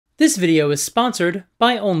This video is sponsored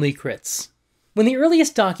by Only Crits. When the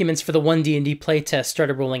earliest documents for the 1D&D playtest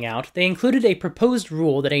started rolling out, they included a proposed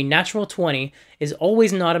rule that a natural 20 is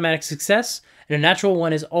always an automatic success, and a natural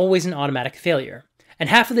 1 is always an automatic failure. And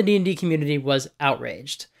half of the D&D community was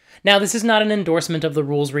outraged. Now, this is not an endorsement of the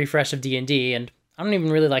rules refresh of D&D, and I don't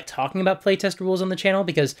even really like talking about playtest rules on the channel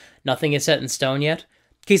because nothing is set in stone yet.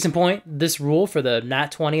 Case in point, this rule for the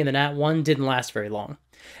Nat 20 and the Nat 1 didn't last very long.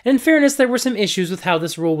 And in fairness, there were some issues with how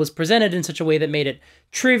this rule was presented in such a way that made it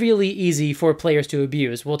trivially easy for players to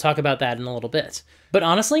abuse. We'll talk about that in a little bit. But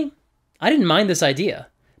honestly, I didn't mind this idea.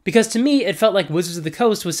 Because to me, it felt like Wizards of the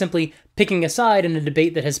Coast was simply picking a side in a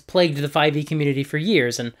debate that has plagued the 5e community for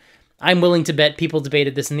years, and I'm willing to bet people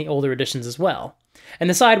debated this in the older editions as well. And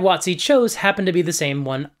the side WotC chose happened to be the same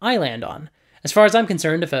one I land on. As far as I'm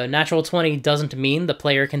concerned, if a natural 20 doesn't mean the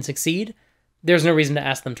player can succeed, there's no reason to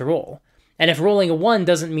ask them to roll. And if rolling a 1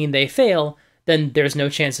 doesn't mean they fail, then there's no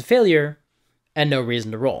chance of failure, and no reason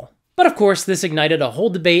to roll. But of course, this ignited a whole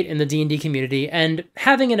debate in the D&D community, and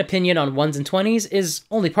having an opinion on 1s and 20s is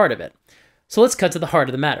only part of it. So let's cut to the heart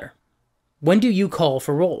of the matter. When do you call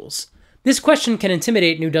for rolls? This question can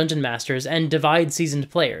intimidate new dungeon masters and divide seasoned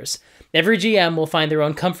players. Every GM will find their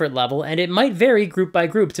own comfort level, and it might vary group by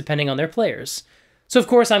group depending on their players. So of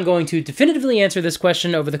course, I'm going to definitively answer this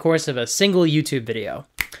question over the course of a single YouTube video.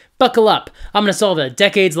 Buckle up, I'm going to solve a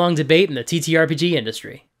decades-long debate in the TTRPG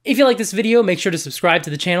industry. If you like this video, make sure to subscribe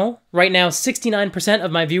to the channel. Right now, 69%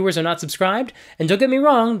 of my viewers are not subscribed, and don't get me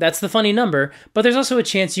wrong, that's the funny number, but there's also a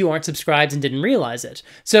chance you aren't subscribed and didn't realize it.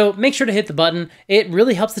 So make sure to hit the button, it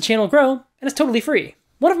really helps the channel grow, and it's totally free.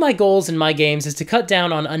 One of my goals in my games is to cut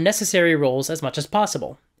down on unnecessary rolls as much as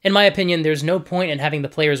possible. In my opinion, there's no point in having the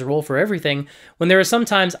players roll for everything, when there are some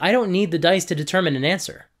times I don't need the dice to determine an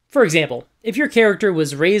answer. For example, if your character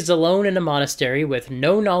was raised alone in a monastery with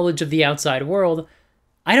no knowledge of the outside world,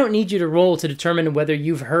 I don't need you to roll to determine whether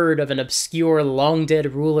you've heard of an obscure,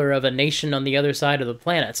 long-dead ruler of a nation on the other side of the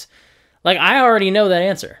planet. Like, I already know that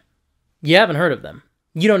answer. You haven't heard of them.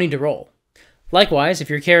 You don't need to roll. Likewise, if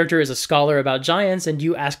your character is a scholar about giants and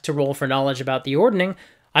you ask to roll for knowledge about the ordning,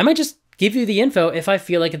 I might just give you the info if I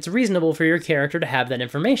feel like it's reasonable for your character to have that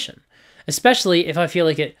information. Especially if I feel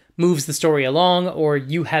like it moves the story along, or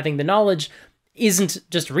you having the knowledge isn't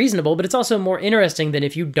just reasonable, but it's also more interesting than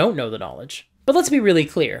if you don't know the knowledge. But let's be really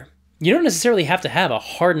clear. You don't necessarily have to have a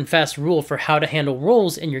hard and fast rule for how to handle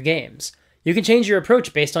rolls in your games. You can change your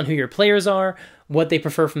approach based on who your players are, what they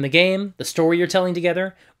prefer from the game, the story you're telling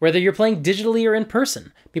together, whether you're playing digitally or in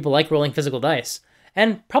person. People like rolling physical dice.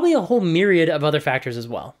 And probably a whole myriad of other factors as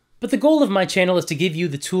well. But the goal of my channel is to give you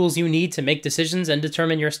the tools you need to make decisions and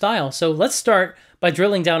determine your style, so let's start by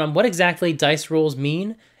drilling down on what exactly dice rolls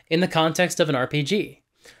mean in the context of an RPG.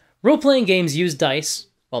 Role-playing games use dice.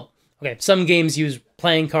 Well, okay, some games use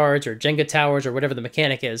playing cards or Jenga towers or whatever the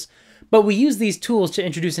mechanic is, but we use these tools to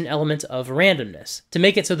introduce an element of randomness, to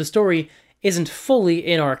make it so the story isn't fully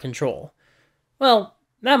in our control. Well,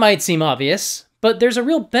 that might seem obvious, but there's a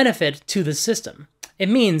real benefit to the system. It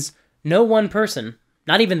means no one person,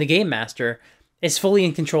 not even the game master, is fully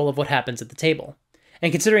in control of what happens at the table.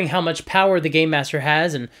 And considering how much power the game master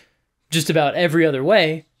has in just about every other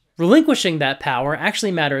way, relinquishing that power actually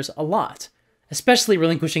matters a lot, especially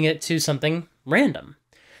relinquishing it to something random.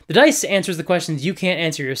 The dice answers the questions you can't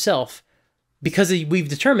answer yourself, because we've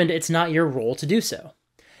determined it's not your role to do so.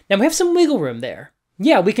 Now we have some wiggle room there.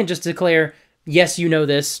 Yeah, we can just declare, yes, you know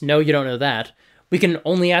this, no, you don't know that. We can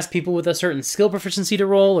only ask people with a certain skill proficiency to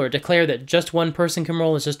roll, or declare that just one person can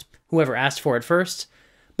roll, it's just whoever asked for it first.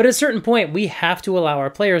 But at a certain point, we have to allow our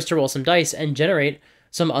players to roll some dice and generate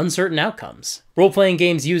some uncertain outcomes. Role-playing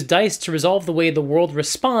games use dice to resolve the way the world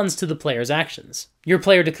responds to the player's actions. Your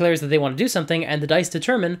player declares that they want to do something, and the dice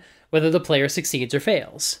determine whether the player succeeds or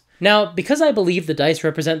fails. Now, because I believe the dice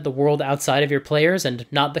represent the world outside of your players and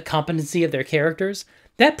not the competency of their characters,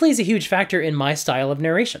 that plays a huge factor in my style of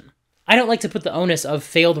narration. I don't like to put the onus of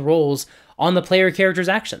failed rolls on the player character's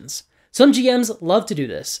actions. Some GMs love to do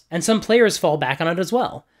this, and some players fall back on it as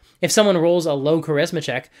well. If someone rolls a low charisma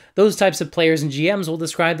check, those types of players and GMs will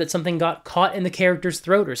describe that something got caught in the character's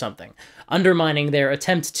throat or something, undermining their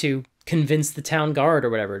attempt to convince the town guard or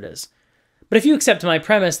whatever it is. But if you accept my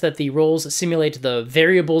premise that the rolls simulate the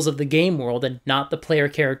variables of the game world and not the player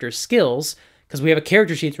character's skills, because we have a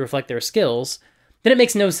character sheet to reflect their skills, then it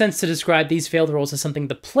makes no sense to describe these failed rolls as something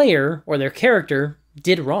the player, or their character,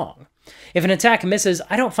 did wrong. If an attack misses,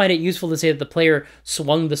 I don't find it useful to say that the player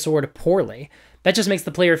swung the sword poorly. That just makes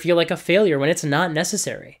the player feel like a failure when it's not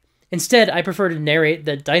necessary. Instead, I prefer to narrate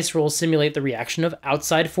that dice rolls simulate the reaction of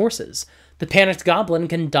outside forces. The panicked goblin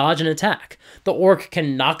can dodge an attack. The orc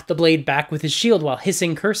can knock the blade back with his shield while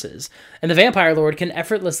hissing curses. And the vampire lord can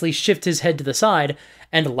effortlessly shift his head to the side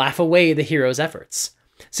and laugh away the hero's efforts.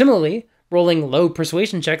 Similarly, rolling low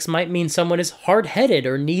persuasion checks might mean someone is hard-headed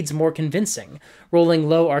or needs more convincing. Rolling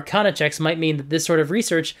low arcana checks might mean that this sort of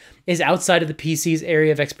research is outside of the PC's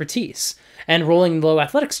area of expertise. And rolling low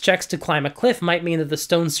athletics checks to climb a cliff might mean that the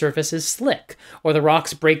stone surface is slick, or the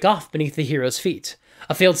rocks break off beneath the hero's feet.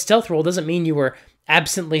 A failed stealth roll doesn't mean you were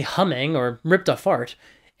absently humming or ripped a fart.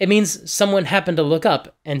 It means someone happened to look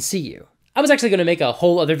up and see you. I was actually going to make a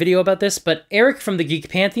whole other video about this, but Eric from the Geek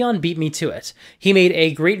Pantheon beat me to it. He made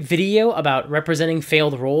a great video about representing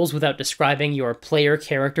failed rolls without describing your player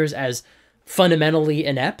characters as fundamentally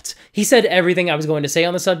inept. He said everything I was going to say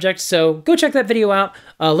on the subject, so go check that video out.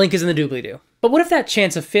 Link is in the doobly-doo. But what if that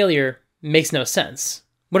chance of failure makes no sense?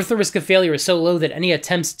 What if the risk of failure is so low that any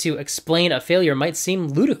attempts to explain a failure might seem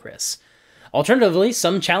ludicrous? Alternatively,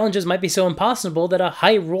 some challenges might be so impossible that a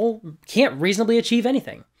high roll can't reasonably achieve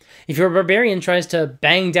anything. If your barbarian tries to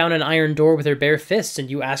bang down an iron door with her bare fists and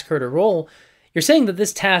you ask her to roll, you're saying that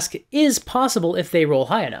this task is possible if they roll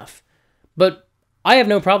high enough. But I have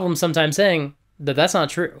no problem sometimes saying that that's not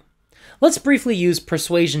true. Let's briefly use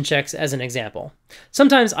persuasion checks as an example.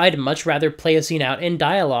 Sometimes I'd much rather play a scene out in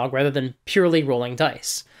dialogue rather than purely rolling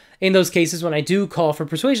dice. In those cases, when I do call for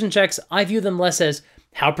persuasion checks, I view them less as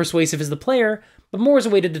how persuasive is the player, but more as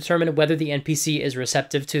a way to determine whether the NPC is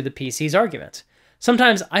receptive to the PC's argument.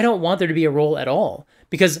 Sometimes I don't want there to be a roll at all,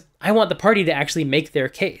 because I want the party to actually make their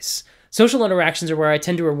case. Social interactions are where I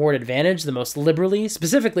tend to reward advantage the most liberally,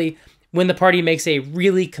 specifically when the party makes a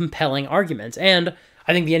really compelling argument, and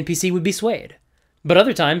I think the NPC would be swayed. But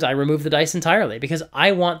other times I remove the dice entirely, because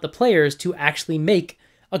I want the players to actually make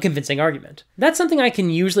a convincing argument. That's something I can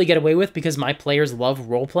usually get away with because my players love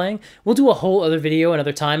role-playing. We'll do a whole other video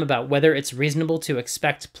another time about whether it's reasonable to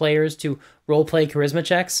expect players to role-play charisma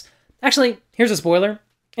checks. Actually, here's a spoiler.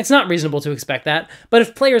 It's not reasonable to expect that, but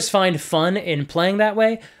if players find fun in playing that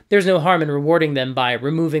way, there's no harm in rewarding them by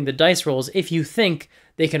removing the dice rolls if you think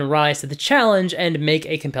they can rise to the challenge and make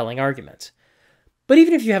a compelling argument. But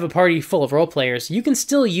even if you have a party full of role-players, you can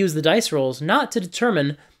still use the dice rolls not to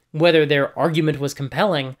determine whether their argument was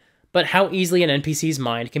compelling, but how easily an NPC's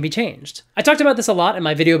mind can be changed. I talked about this a lot in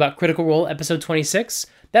my video about Critical Role episode 26.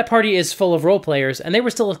 That party is full of role-players, and they were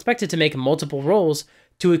still expected to make multiple rolls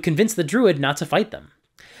to convince the druid not to fight them.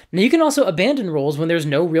 Now you can also abandon rolls when there's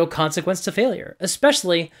no real consequence to failure,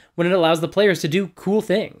 especially when it allows the players to do cool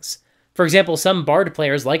things. For example, some bard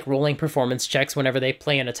players like rolling performance checks whenever they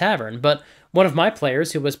play in a tavern, but one of my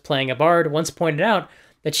players who was playing a bard once pointed out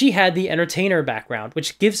that she had the entertainer background,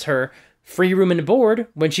 which gives her free room and board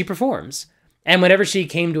when she performs. And whenever she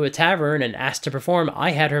came to a tavern and asked to perform,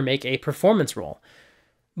 I had her make a performance roll.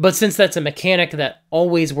 But since that's a mechanic that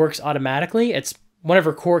always works automatically, it's one of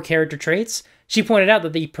her core character traits, she pointed out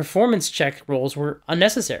that the performance check rolls were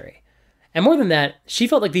unnecessary. And more than that, she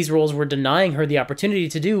felt like these rolls were denying her the opportunity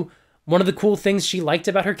to do one of the cool things she liked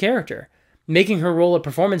about her character. Making her roll a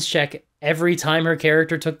performance check every time her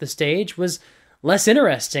character took the stage was less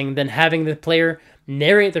interesting than having the player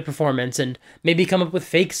narrate the performance and maybe come up with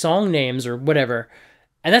fake song names or whatever.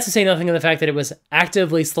 And that's to say nothing of the fact that it was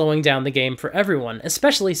actively slowing down the game for everyone,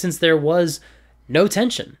 especially since there was no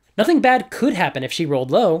tension. Nothing bad could happen if she rolled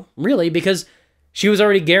low, really, because she was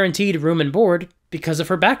already guaranteed room and board because of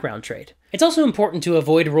her background trait. It's also important to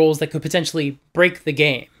avoid rolls that could potentially break the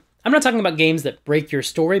game. I'm not talking about games that break your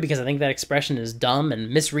story, because I think that expression is dumb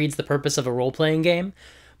and misreads the purpose of a role-playing game,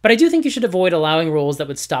 but I do think you should avoid allowing rolls that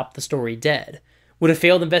would stop the story dead. Would a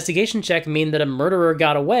failed investigation check mean that a murderer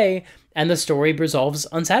got away and the story resolves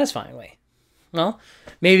unsatisfyingly? Well,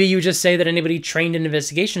 maybe you just say that anybody trained in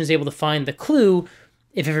investigation is able to find the clue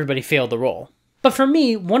if everybody failed the roll. But for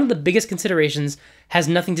me, one of the biggest considerations has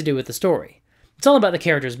nothing to do with the story. It's all about the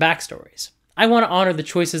characters' backstories. I want to honor the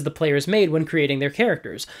choices the players made when creating their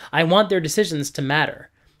characters. I want their decisions to matter.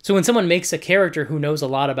 So when someone makes a character who knows a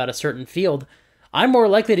lot about a certain field, I'm more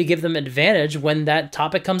likely to give them advantage when that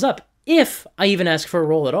topic comes up, if I even ask for a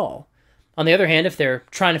roll at all. On the other hand, if they're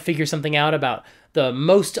trying to figure something out about the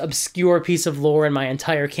most obscure piece of lore in my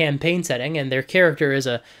entire campaign setting, and their character is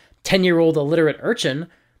a 10-year-old illiterate urchin,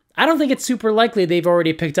 I don't think it's super likely they've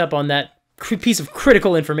already picked up on that piece of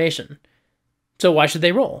critical information. So why should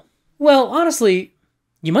they roll? Well, honestly,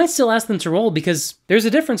 you might still ask them to roll because there's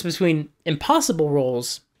a difference between impossible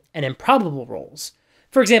rolls and improbable rolls.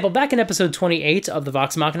 For example, back in episode 28 of the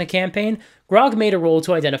Vox Machina campaign, Grog made a roll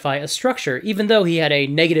to identify a structure, even though he had a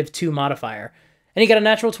 -2 modifier, and he got a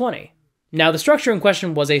natural 20. Now, the structure in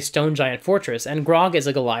question was a stone giant fortress, and Grog is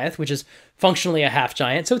a Goliath, which is functionally a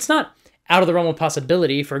half-giant, so it's not out of the realm of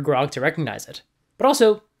possibility for Grog to recognize it. But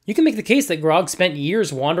also, you can make the case that Grog spent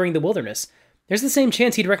years wandering the wilderness. There's the same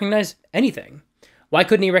chance he'd recognize anything. Why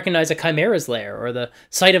couldn't he recognize a chimera's lair or the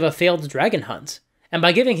site of a failed dragon hunt? And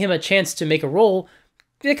by giving him a chance to make a roll,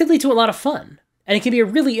 it could lead to a lot of fun. And it can be a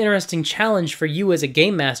really interesting challenge for you as a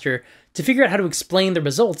game master to figure out how to explain the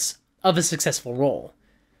results of a successful roll.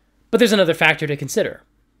 But there's another factor to consider.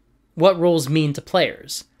 What rolls mean to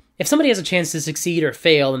players. If somebody has a chance to succeed or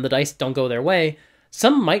fail and the dice don't go their way,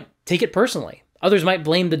 some might take it personally. Others might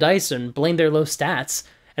blame the dice and blame their low stats,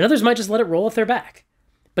 and others might just let it roll off their back.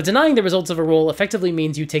 But denying the results of a roll effectively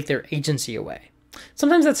means you take their agency away.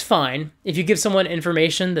 Sometimes that's fine. If you give someone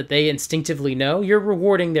information that they instinctively know, you're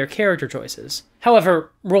rewarding their character choices.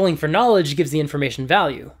 However, rolling for knowledge gives the information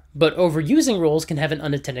value, but overusing rolls can have an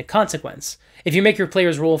unintended consequence. If you make your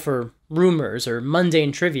players roll for rumors or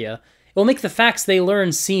mundane trivia, it will make the facts they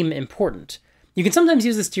learn seem important. You can sometimes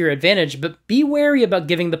use this to your advantage, but be wary about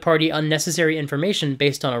giving the party unnecessary information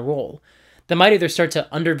based on a roll. They might either start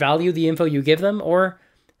to undervalue the info you give them, or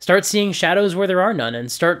start seeing shadows where there are none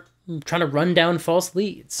and start trying to run down false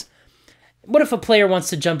leads. What if a player wants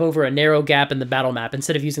to jump over a narrow gap in the battle map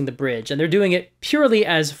instead of using the bridge, and they're doing it purely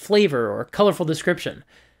as flavor or colorful description?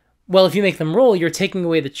 Well, if you make them roll, you're taking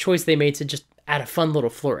away the choice they made to just add a fun little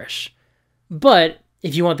flourish. But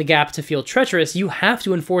if you want the gap to feel treacherous, you have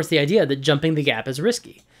to enforce the idea that jumping the gap is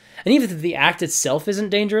risky. And even if the act itself isn't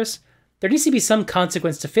dangerous, there needs to be some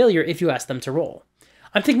consequence to failure if you ask them to roll.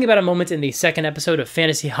 I'm thinking about a moment in the second episode of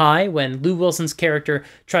Fantasy High when Lou Wilson's character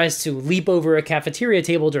tries to leap over a cafeteria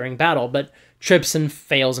table during battle, but trips and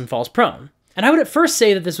fails and falls prone. And I would at first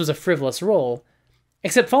say that this was a frivolous roll,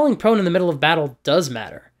 except falling prone in the middle of battle does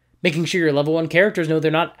matter. Making sure your level 1 characters know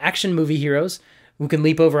they're not action movie heroes who can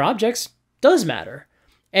leap over objects does matter.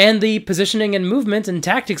 And the positioning and movement and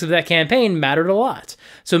tactics of that campaign mattered a lot,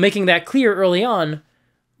 so making that clear early on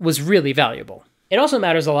was really valuable. It also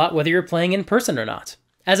matters a lot whether you're playing in person or not.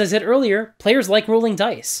 As I said earlier, players like rolling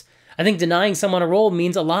dice. I think denying someone a roll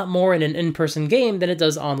means a lot more in an in-person game than it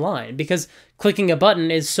does online, because clicking a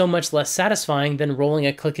button is so much less satisfying than rolling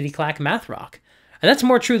a clickety-clack math rock. And that's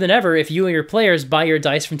more true than ever if you and your players buy your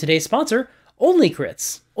dice from today's sponsor, Only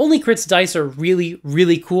Crits. Only Crits dice are really,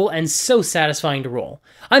 really cool and so satisfying to roll.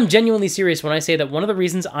 I'm genuinely serious when I say that one of the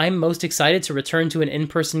reasons I'm most excited to return to an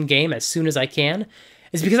in-person game as soon as I can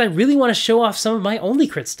is because I really want to show off some of my Only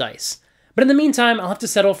Crits dice. But in the meantime, I'll have to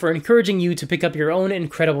settle for encouraging you to pick up your own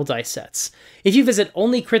incredible dice sets. If you visit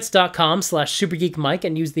onlycrits.com/supergeekmike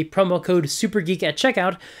and use the promo code SUPERGEEK at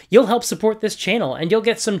checkout, you'll help support this channel and you'll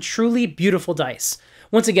get some truly beautiful dice.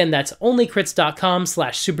 Once again, that's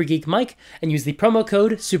onlycrits.com/supergeekmike and use the promo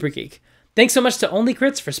code SUPERGEEK. Thanks so much to Only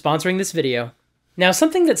Crits for sponsoring this video. Now,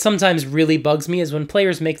 something that sometimes really bugs me is when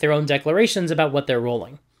players make their own declarations about what they're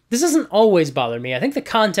rolling. This doesn't always bother me. I think the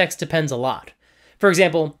context depends a lot. For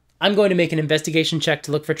example, I'm going to make an investigation check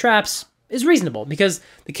to look for traps is reasonable because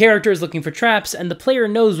the character is looking for traps and the player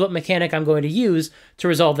knows what mechanic I'm going to use to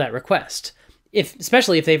resolve that request.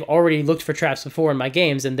 Especially if they've already looked for traps before in my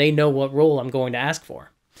games and they know what roll I'm going to ask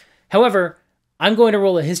for. However, I'm going to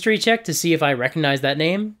roll a history check to see if I recognize that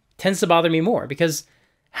name tends to bother me more because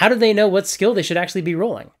how do they know what skill they should actually be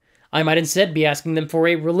rolling? I might instead be asking them for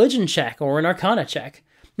a religion check or an arcana check.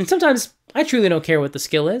 And sometimes I truly don't care what the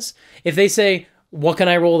skill is. If they say, what can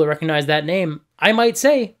I roll to recognize that name? I might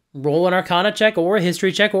say, roll an arcana check or a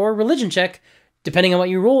history check or a religion check. Depending on what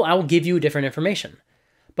you roll, I will give you different information.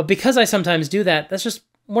 But because I sometimes do that, that's just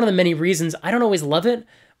one of the many reasons I don't always love it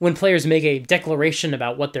when players make a declaration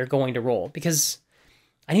about what they're going to roll, because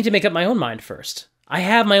I need to make up my own mind first. I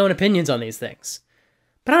have my own opinions on these things.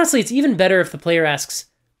 But honestly, it's even better if the player asks,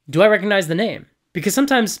 do I recognize the name? Because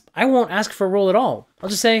sometimes I won't ask for a roll at all. I'll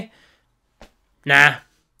just say, nah.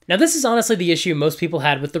 Now this is honestly the issue most people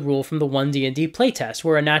had with the rule from the 1D&D playtest,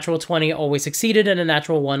 where a natural 20 always succeeded and a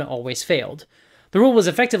natural 1 always failed. The rule was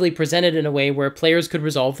effectively presented in a way where players could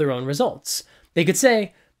resolve their own results. They could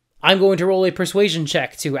say, I'm going to roll a persuasion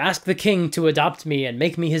check to ask the king to adopt me and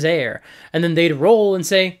make me his heir, and then they'd roll and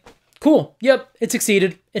say, cool, yep, it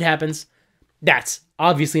succeeded, it happens. That's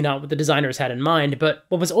obviously not what the designers had in mind, but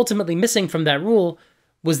what was ultimately missing from that rule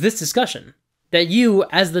was this discussion. That you,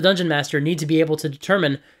 as the Dungeon Master, need to be able to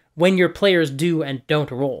determine when your players do and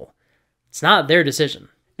don't roll. It's not their decision.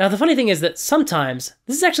 Now, the funny thing is that sometimes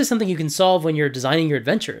this is actually something you can solve when you're designing your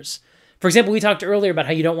adventures. For example, we talked earlier about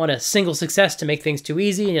how you don't want a single success to make things too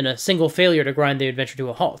easy and a single failure to grind the adventure to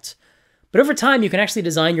a halt. But over time, you can actually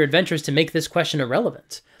design your adventures to make this question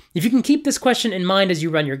irrelevant. If you can keep this question in mind as you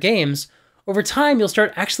run your games, over time you'll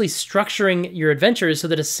start actually structuring your adventures so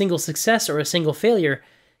that a single success or a single failure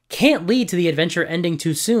can't lead to the adventure ending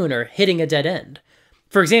too soon or hitting a dead end.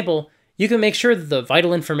 For example, you can make sure that the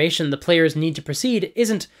vital information the players need to proceed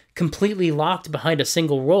isn't completely locked behind a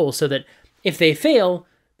single roll so that if they fail,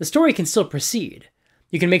 the story can still proceed.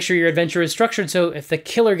 You can make sure your adventure is structured so if the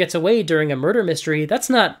killer gets away during a murder mystery, that's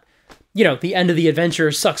not, the end of the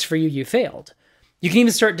adventure, sucks for you, you failed. You can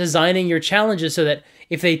even start designing your challenges so that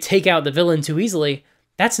if they take out the villain too easily,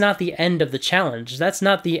 that's not the end of the challenge. That's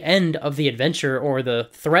not the end of the adventure or the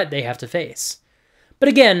threat they have to face. But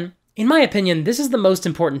again, in my opinion, this is the most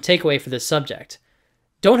important takeaway for this subject.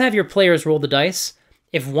 Don't have your players roll the dice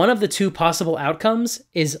if one of the two possible outcomes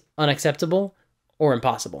is unacceptable or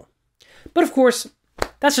impossible. But of course,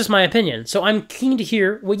 that's just my opinion, so I'm keen to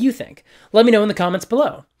hear what you think. Let me know in the comments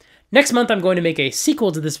below. Next month, I'm going to make a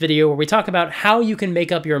sequel to this video where we talk about how you can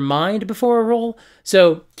make up your mind before a roll,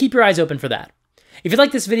 so keep your eyes open for that. If you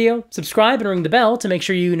like this video, subscribe and ring the bell to make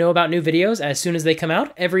sure you know about new videos as soon as they come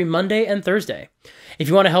out every Monday and Thursday. If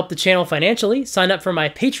you want to help the channel financially, sign up for my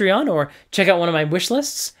Patreon or check out one of my wish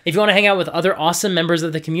lists. If you want to hang out with other awesome members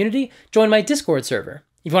of the community, join my Discord server.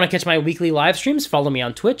 If you want to catch my weekly live streams, follow me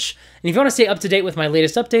on Twitch. And if you want to stay up to date with my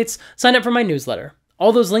latest updates, sign up for my newsletter.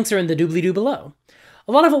 All those links are in the doobly-doo below.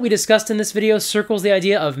 A lot of what we discussed in this video circles the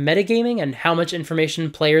idea of metagaming and how much information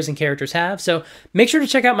players and characters have, so make sure to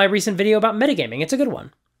check out my recent video about metagaming. It's a good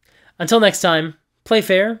one. Until next time, play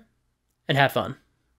fair and have fun.